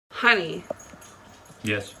Honey.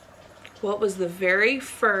 Yes. What was the very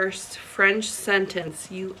first French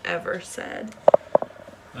sentence you ever said?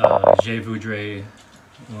 Je voudrais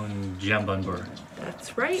un jambon-beurre.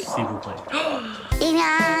 That's right. S'il vous plaît.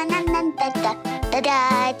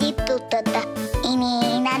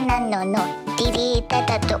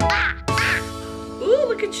 Ooh,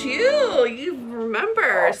 look at you. You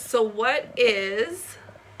remember. So what is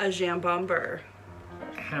a jambon-beurre?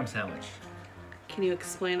 Ham sandwich. Can you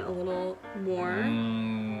explain a little more?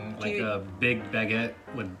 Like a big baguette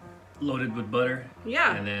loaded with butter.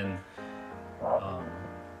 Yeah. And then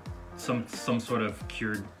some sort of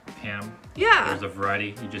cured ham. Yeah. There's a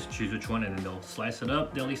variety. You just choose which one, and then they'll slice it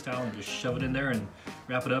up deli style and just shove it in there and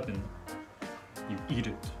wrap it up, and you eat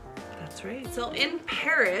it. That's right. So in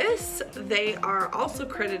Paris, they are also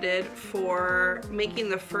credited for making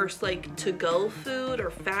the first like to-go food or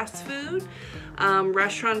fast food.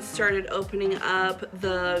 Restaurants started opening up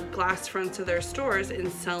the glass fronts of their stores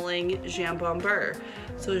and selling Jambon-Beurre.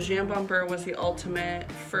 So Jambon-Beurre was the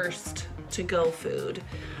ultimate first to-go food.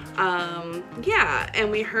 Yeah, and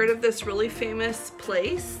we heard of this really famous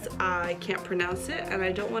place. I can't pronounce it and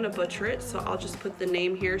I don't want to butcher it, so I'll just put the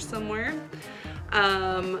name here somewhere.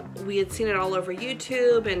 We had seen it all over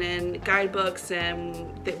YouTube and in guidebooks,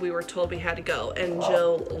 and that we were told we had to go, and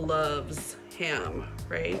Joe loves ham,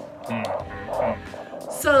 right?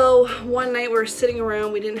 So one night we were sitting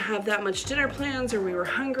around, we didn't have that much dinner plans, or we were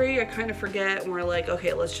hungry, I kind of forget, and we're like,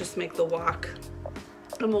 okay, let's just make the walk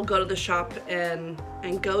and we'll go to the shop and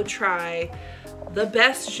go try the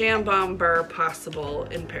best Jambon-Beurre possible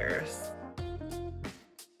in Paris.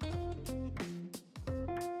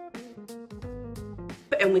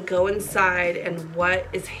 And we go inside, and what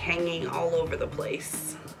is hanging all over the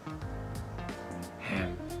place?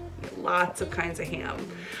 Ham. Lots of kinds of ham.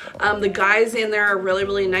 The guys in there are really,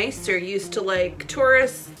 really nice. They're used to like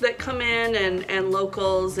tourists that come in and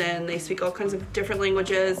locals, and they speak all kinds of different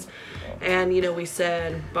languages. And you know, we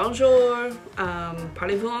said, bonjour,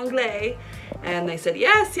 parlez-vous anglais? And they said,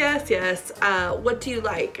 yes, yes, yes. What do you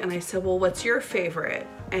like? And I said, well, what's your favorite?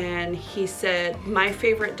 And he said, my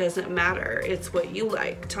favorite doesn't matter. It's what you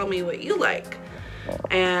like. Tell me what you like.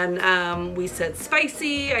 And we said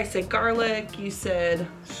spicy. I said garlic. You said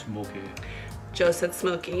smoky. Joe said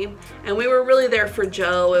smoky. And we were really there for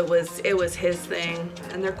Joe. It was his thing.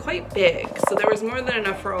 And they're quite big, so there was more than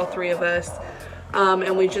enough for all three of us.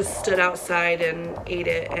 And we just stood outside and ate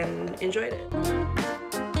it and enjoyed it.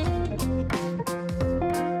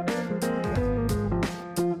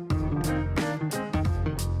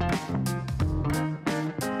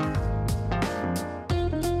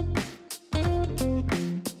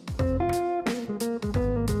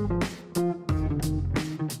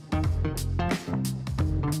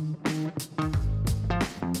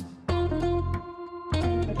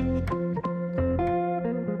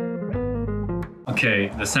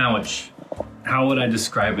 Okay, the sandwich. How would I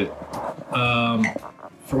describe it?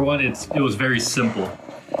 For one, it was very simple.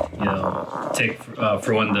 You know, take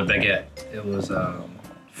for one, the baguette. It was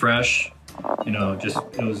fresh. You know,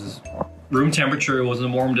 it was room temperature. It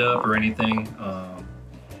wasn't warmed up or anything.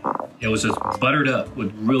 It was just buttered up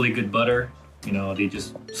with really good butter. You know, they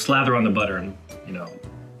just slather on the butter, and you know,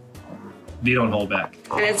 they don't hold back.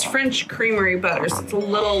 And it's French creamery butter, so it's a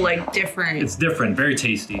little like different. It's different, very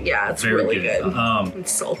tasty. Yeah, it's very really good.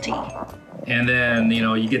 It's salty. And then, you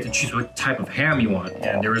know, you get to choose what type of ham you want.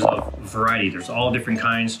 And there is a variety. There's all different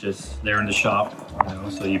kinds just there in the shop. You know?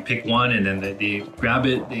 So you pick one, and then they grab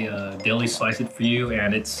it, they deli slice it for you,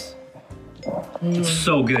 and it's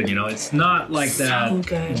so good, you know. It's not like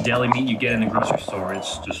that deli meat you get in the grocery store.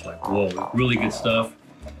 It's just like, whoa, really good stuff.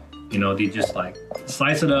 You know, they just like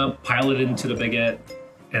slice it up, pile it into the baguette,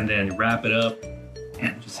 and then wrap it up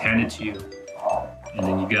and just hand it to you. And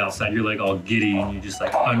then you get outside, you're like all giddy, and you just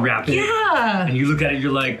like unwrap it. Yeah. And you look at it,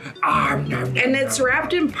 you're like, ah, nom, nom, and it's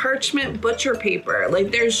wrapped in parchment butcher paper. Like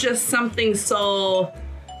there's just something so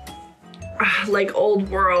like old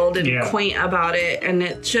world and quaint about it, and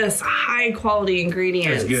it's just high quality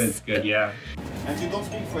ingredients. It's good, yeah. And you don't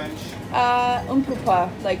speak French? Un peu pas,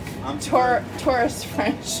 like tourist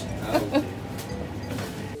French. Oh.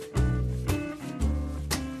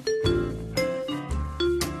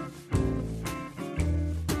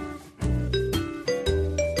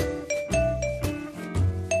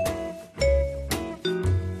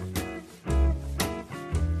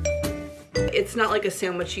 It's not like a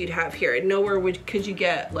sandwich you'd have here. Nowhere could you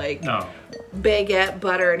get like baguette,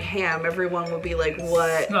 butter, and ham. Everyone would be like,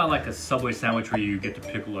 what? It's not like a Subway sandwich where you get to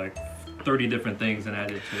pick like 30 different things and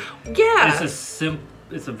add it to it. Yeah.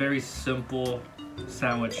 It's a very simple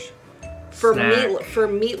sandwich for snack.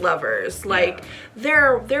 meat lovers. Like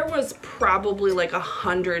there was probably like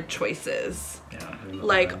 100 choices. Yeah,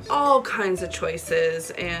 Like all kinds of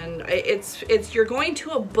choices, and it's you're going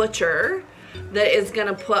to a butcher that is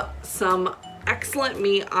gonna put some excellent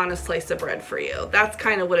meat on a slice of bread for you. That's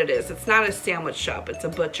kind of what it is. It's not a sandwich shop, it's a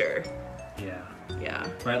butcher. Yeah. Yeah.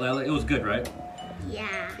 Right, Lila? It was good, right?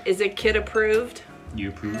 Yeah. Is it kid approved? You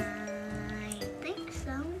approve? I think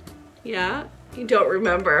so. Yeah? You don't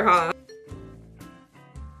remember, huh?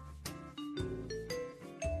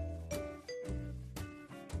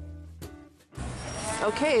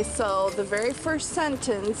 Okay, so the very first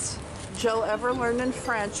sentence Joe ever learned in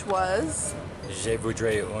French was, Je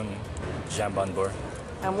voudrais un Jambon-Beurre.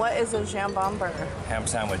 and what is a Jambon-Beurre? Ham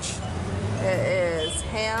sandwich. It is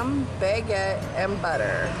ham, baguette, and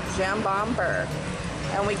butter. Jambon-Beurre.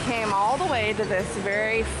 And we came all the way to this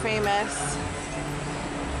very famous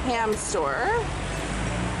ham store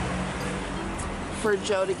for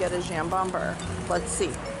Joe to get a Jambon-Beurre. Let's see.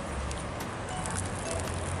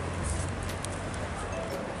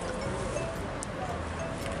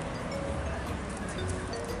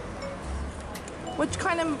 Which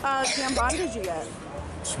kind of jambon did you get?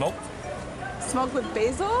 Smoked? Smoked with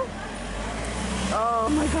basil? Oh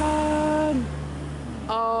my god.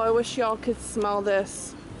 Oh, I wish y'all could smell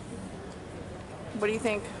this. What do you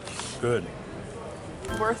think? Good.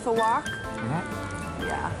 Worth the walk? Mm-hmm.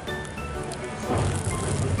 Yeah.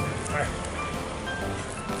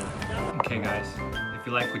 Okay, guys. If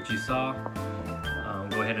you like what you saw,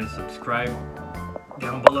 go ahead and subscribe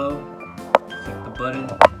down below. Click the button.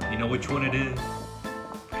 You know which one it is.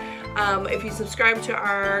 If you subscribe to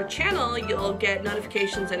our channel, you'll get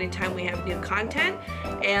notifications anytime we have new content.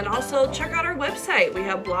 And also check out our website. We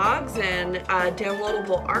have blogs and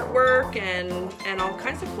downloadable artwork and all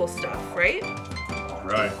kinds of cool stuff, right?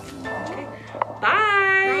 Right. Okay.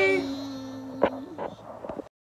 Bye. Bye.